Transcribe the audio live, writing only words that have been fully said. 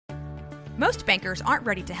Most bankers aren't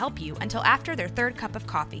ready to help you until after their third cup of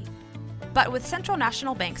coffee. But with Central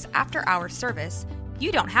National Bank's after-hours service,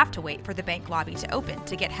 you don't have to wait for the bank lobby to open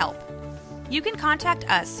to get help. You can contact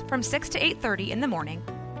us from 6 to 8:30 in the morning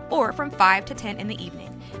or from 5 to 10 in the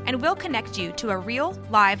evening, and we'll connect you to a real,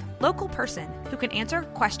 live, local person who can answer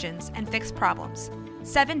questions and fix problems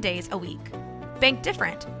 7 days a week. Bank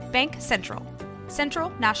different. Bank Central. Central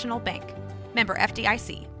National Bank. Member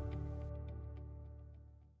FDIC.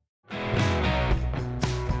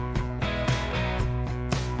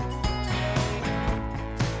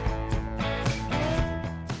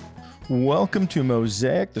 Welcome to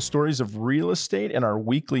Mosaic, the stories of real estate, and our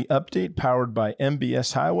weekly update powered by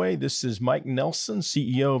MBS Highway. This is Mike Nelson,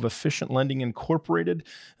 CEO of Efficient Lending Incorporated.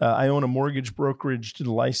 I own a mortgage brokerage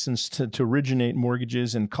licensed to originate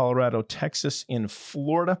mortgages in Colorado, Texas, and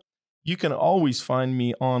Florida. You can always find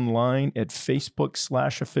me online at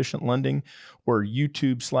Facebook/Efficient Lending or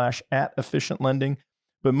YouTube /@Efficient Lending.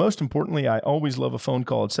 But most importantly, I always love a phone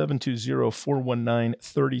call at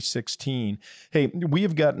 720-419-3016. Hey, we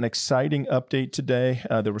have got an exciting update today.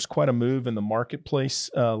 There was quite a move in the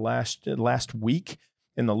marketplace last week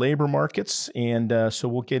in the labor markets. And so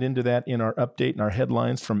we'll get into that in our update and our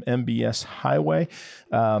headlines from MBS Highway.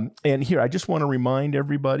 And here, I just want to remind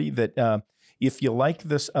everybody that if you like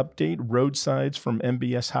this update, Roadsides from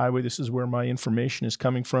MBS Highway, this is where my information is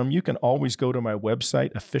coming from. You can always go to my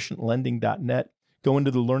website, efficientlending.net. Go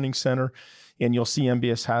into the Learning Center, and you'll see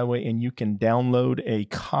MBS Highway, and you can download a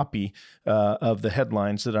copy of the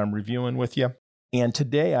headlines that I'm reviewing with you. And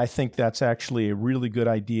today, I think that's actually a really good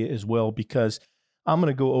idea as well, because I'm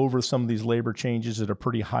going to go over some of these labor changes at a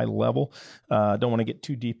pretty high level. Don't want to get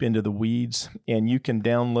too deep into the weeds. And you can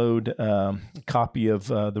download a copy of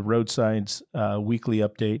the Roadsides weekly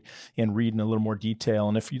update and read in a little more detail.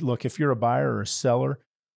 And if you're a buyer or a seller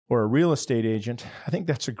or a real estate agent, I think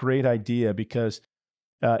that's a great idea, because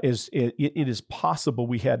it is possible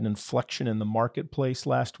we had an inflection in the marketplace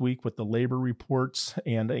last week with the labor reports.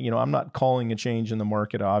 And, I'm not calling a change in the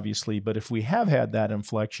market, obviously, but if we have had that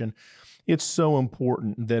inflection, it's so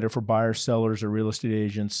important that if we're buyers, sellers, or real estate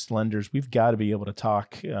agents, lenders, we've got to be able to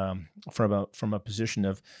talk from a position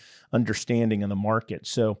of understanding in the market.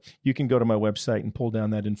 So you can go to my website and pull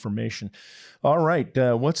down that information. All right,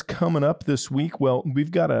 what's coming up this week? Well,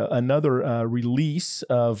 we've got another release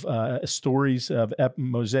of stories of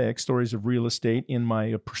Mosaic, stories of real estate in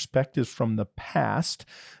my Perspectives from the Past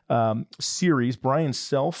series. Brian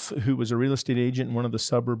Self, who was a real estate agent in one of the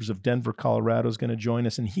suburbs of Denver, Colorado, is going to join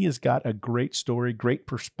us, and he has got a great story, great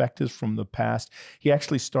perspectives from the past. He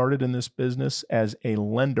actually started in this business as a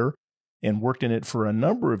lender and worked in it for a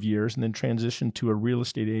number of years, and then transitioned to a real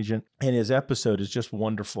estate agent. And his episode is just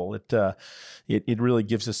wonderful. It really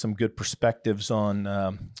gives us some good perspectives on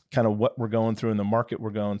kind of what we're going through in the market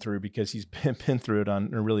we're going through, because he's been through it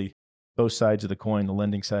on really both sides of the coin, the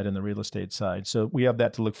lending side and the real estate side. So we have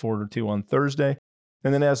that to look forward to on Thursday.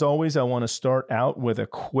 And then, as always, I want to start out with a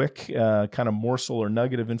quick kind of morsel or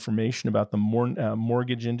nugget of information about the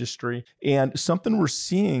mortgage industry. And something we're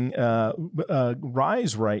seeing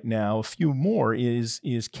rise right now, a few more, is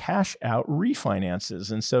cash out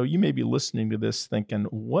refinances. And so you may be listening to this thinking,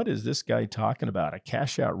 what is this guy talking about, a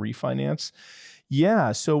cash out refinance?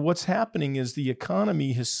 Yeah, so what's happening is the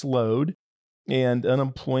economy has slowed, and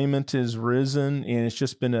unemployment has risen, and it's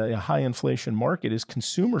just been a high inflation market. Is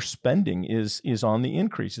consumer spending is on the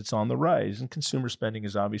increase. It's on the rise. And consumer spending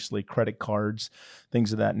is obviously credit cards,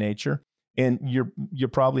 things of that nature. And you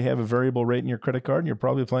probably have a variable rate in your credit card, and you're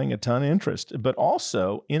probably paying a ton of interest. But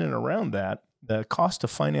also, in and around that, the cost to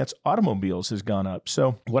finance automobiles has gone up.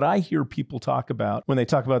 So what I hear people talk about when they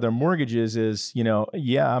talk about their mortgages is,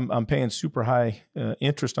 I'm paying super high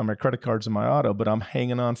interest on my credit cards and my auto, but I'm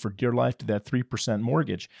hanging on for dear life to that 3%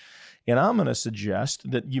 mortgage. And I'm going to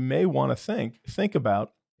suggest that you may want to think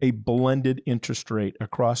about a blended interest rate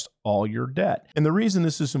across all your debt. And the reason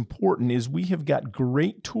this is important is we have got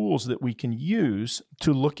great tools that we can use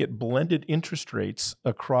to look at blended interest rates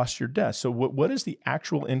across your debt. So what is the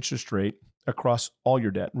actual interest rate across all your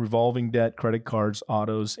debt, revolving debt, credit cards,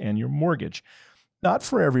 autos, and your mortgage? Not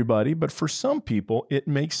for everybody, but for some people, it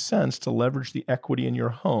makes sense to leverage the equity in your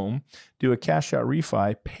home, do a cash out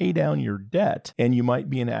refi, pay down your debt, and you might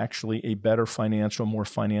be in actually a better more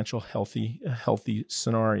financial healthy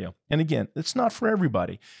scenario. And again, it's not for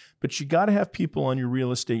everybody, but you got to have people on your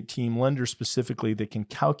real estate team, lenders specifically, that can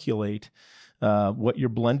calculate what your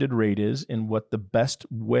blended rate is and what the best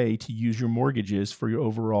way to use your mortgage is for your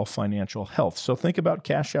overall financial health. So think about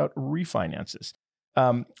cash out refinances.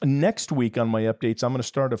 Next week on my updates, I'm going to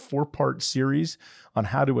start a 4-part series on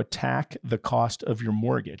how to attack the cost of your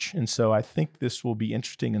mortgage. And so I think this will be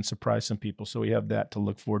interesting and surprise some people. So we have that to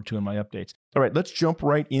look forward to in my updates. All right, let's jump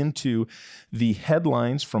right into the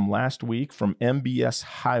headlines from last week from MBS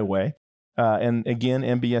Highway. And again,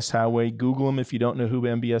 MBS Highway, Google them if you don't know who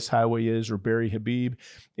MBS Highway is, or Barry Habib.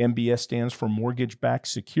 MBS stands for mortgage-backed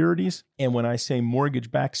securities. And when I say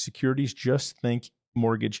mortgage-backed securities, just think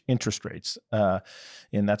mortgage interest rates.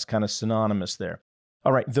 And that's kind of synonymous there.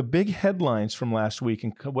 All right, the big headlines from last week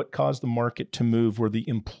and what caused the market to move were the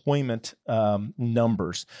employment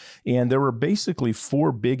numbers. And there were basically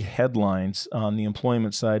 4 big headlines on the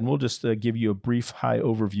employment side. And we'll just give you a brief high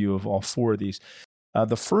overview of all 4 of these.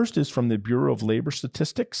 The first is from the Bureau of Labor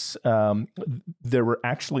Statistics. There were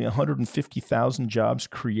actually 150,000 jobs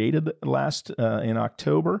created in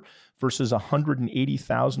October versus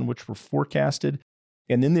 180,000, which were forecasted.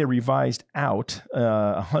 And then they revised out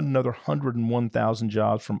another 101,000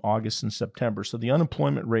 jobs from August and September. So the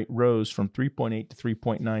unemployment rate rose from 3.8 to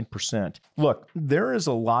 3.9%. Look, there is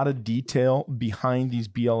a lot of detail behind these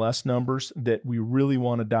BLS numbers that we really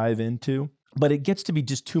want to dive into, but it gets to be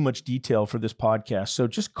just too much detail for this podcast. So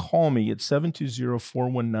just call me at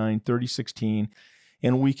 720-419-3016,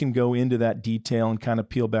 and we can go into that detail and kind of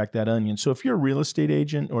peel back that onion. So if you're a real estate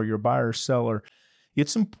agent or you're a buyer or seller,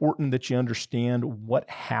 it's important that you understand what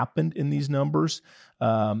happened in these numbers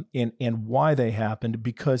and why they happened,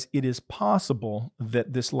 because it is possible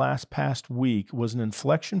that this past week was an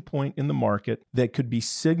inflection point in the market that could be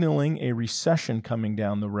signaling a recession coming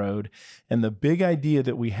down the road. And the big idea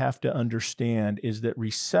that we have to understand is that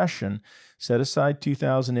recession, set aside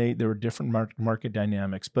 2008, there were different market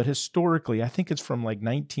dynamics, but historically, I think it's from like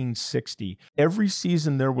 1960, every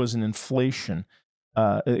season there was an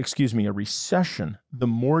a recession, the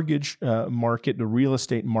mortgage market, the real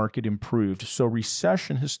estate market improved. So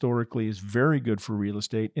recession historically is very good for real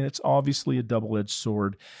estate, and it's obviously a double-edged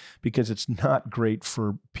sword because it's not great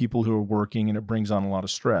for people who are working, and it brings on a lot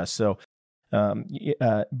of stress. So,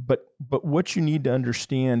 but what you need to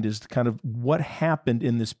understand is kind of what happened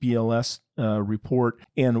in this BLS report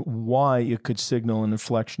and why it could signal an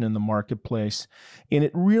inflection in the marketplace. And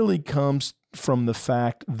it really comes from the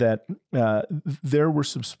fact that there were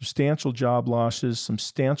some substantial job losses, some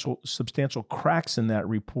substantial cracks in that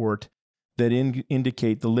report that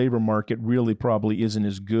indicate the labor market really probably isn't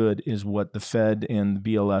as good as what the Fed and the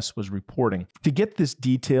BLS was reporting. To get this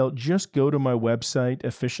detail, just go to my website,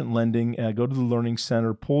 Efficient Lending, go to the Learning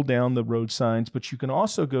Center, pull down the road signs, but you can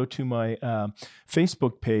also go to my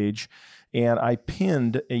Facebook page, and I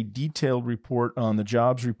pinned a detailed report on the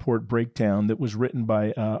jobs report breakdown that was written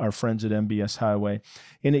by our friends at MBS Highway.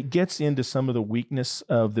 And it gets into some of the weakness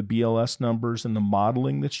of the BLS numbers and the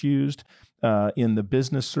modeling that's used in the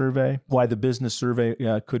business survey, why the business survey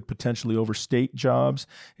could potentially overstate jobs.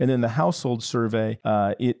 And then the household survey,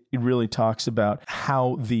 it really talks about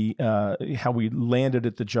how we landed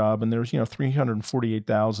at the job, and there's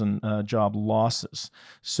 348,000 job losses.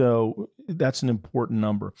 So that's an important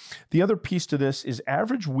number. The other piece to this is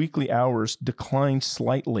average weekly hours declined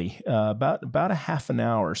slightly, about a half an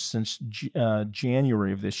hour since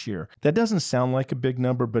January of this year. That doesn't sound like a big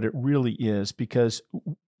number, but it really is, because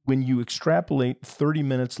when you extrapolate 30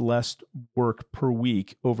 minutes less work per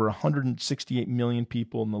week over 168 million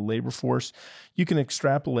people in the labor force, you can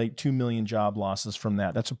extrapolate 2 million job losses from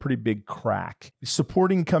that. That's a pretty big crack.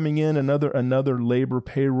 Supporting coming in, another labor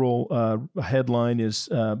payroll headline is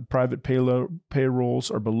private payrolls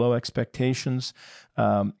are below expectations.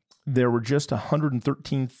 There were just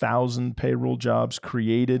 113,000 payroll jobs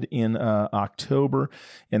created in October,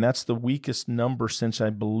 and that's the weakest number since,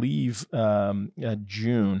 I believe,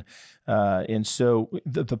 June. And so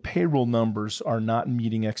the payroll numbers are not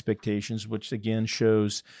meeting expectations, which again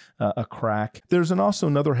shows a crack. There's also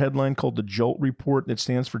another headline called the JOLT report, that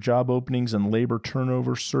stands for Job Openings and Labor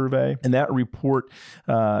Turnover Survey. And that report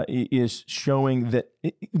is showing that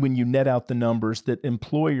when you net out the numbers, that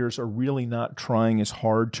employers are really not trying as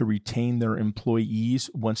hard to retain their employees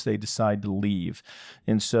once they decide to leave.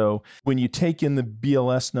 And so when you take in the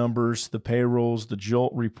BLS numbers, the payrolls, the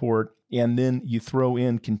JOLT report, and then you throw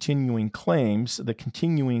in continuing claims, the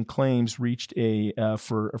continuing claims reached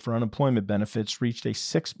for unemployment benefits reached a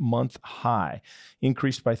 6-month high,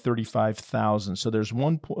 increased by 35,000. So there's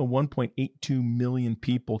 1.82 million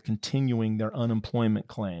people continuing their unemployment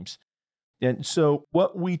claims. And so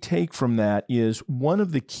what we take from that is one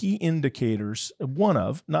of the key indicators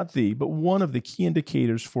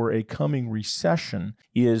for a coming recession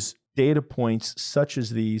is data points such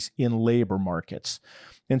as these in labor markets.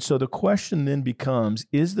 And so the question then becomes,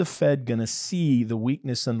 is the Fed going to see the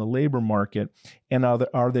weakness in the labor market, and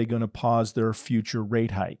are they going to pause their future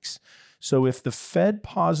rate hikes? So if the Fed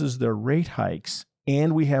pauses their rate hikes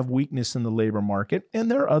and we have weakness in the labor market, and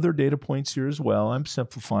there are other data points here as well, I'm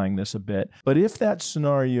simplifying this a bit, but if that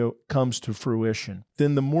scenario comes to fruition,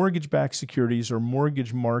 then the mortgage-backed securities or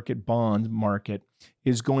mortgage market bond market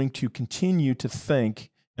is going to continue to think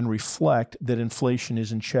and reflect that inflation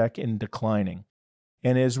is in check and declining.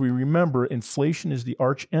 And as we remember, inflation is the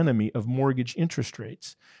arch enemy of mortgage interest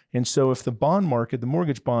rates. And so if the bond market, the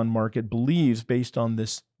mortgage bond market, believes, based on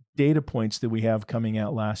this data points that we have coming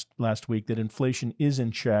out last week, that inflation is in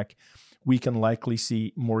check, we can likely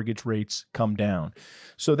see mortgage rates come down.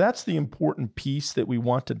 So that's the important piece that we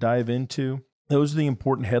want to dive into. Those are the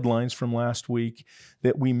important headlines from last week,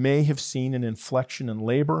 that we may have seen an inflection in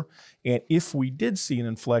labor. And if we did see an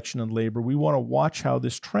inflection in labor, we want to watch how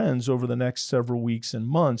this trends over the next several weeks and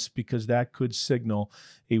months, because that could signal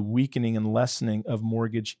a weakening and lessening of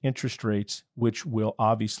mortgage interest rates, which will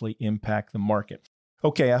obviously impact the market.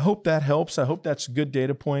 Okay, I hope that helps. I hope that's good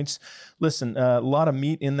data points. Listen, a lot of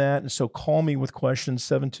meat in that, and so call me with questions,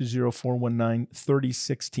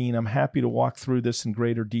 720-419-3016. I'm happy to walk through this in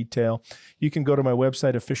greater detail. You can go to my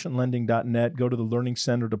website, efficientlending.net, go to the Learning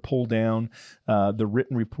Center to pull down the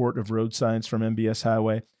written report of road signs from MBS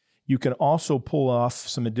Highway. You can also pull off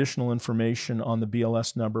some additional information on the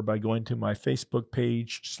BLS number by going to my Facebook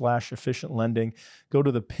page /Efficient Lending. Go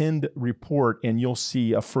to the pinned report, and you'll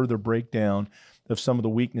see a further breakdown of some of the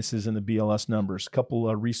weaknesses in the BLS numbers. A couple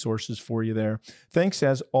of resources for you there. Thanks,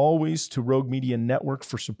 as always, to Rogue Media Network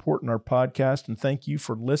for supporting our podcast, and thank you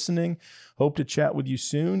for listening. Hope to chat with you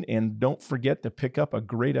soon, and don't forget to pick up a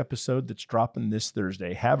great episode that's dropping this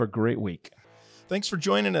Thursday. Have a great week. Thanks for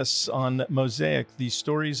joining us on Mosaic, the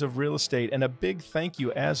stories of real estate, and a big thank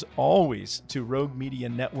you, as always, to Rogue Media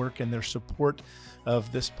Network and their support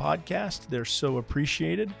of this podcast. They're so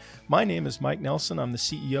appreciated. My name is Mike Nelson. I'm the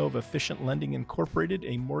CEO of Efficient Lending Incorporated,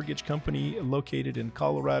 a mortgage company located in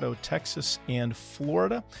Colorado, Texas, and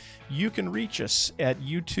Florida. You can reach us at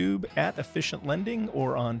YouTube at Efficient Lending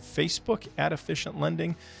or on Facebook at Efficient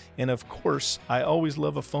Lending. And of course, I always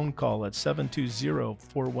love a phone call at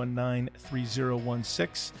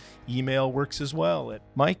 720-419-3016. Email works as well at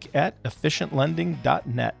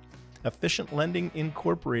mike@efficientlending.net. Efficient Lending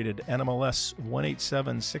Incorporated, NMLS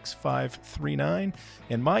 1876539,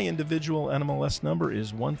 and my individual NMLS number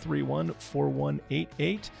is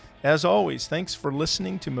 1314188. As always, thanks for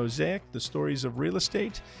listening to Mosaic, the stories of real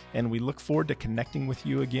estate, and we look forward to connecting with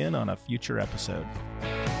you again on a future episode.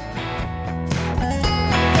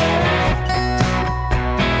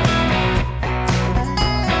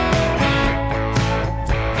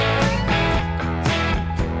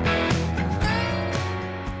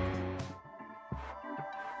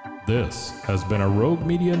 This has been a Rogue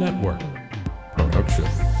Media Network production.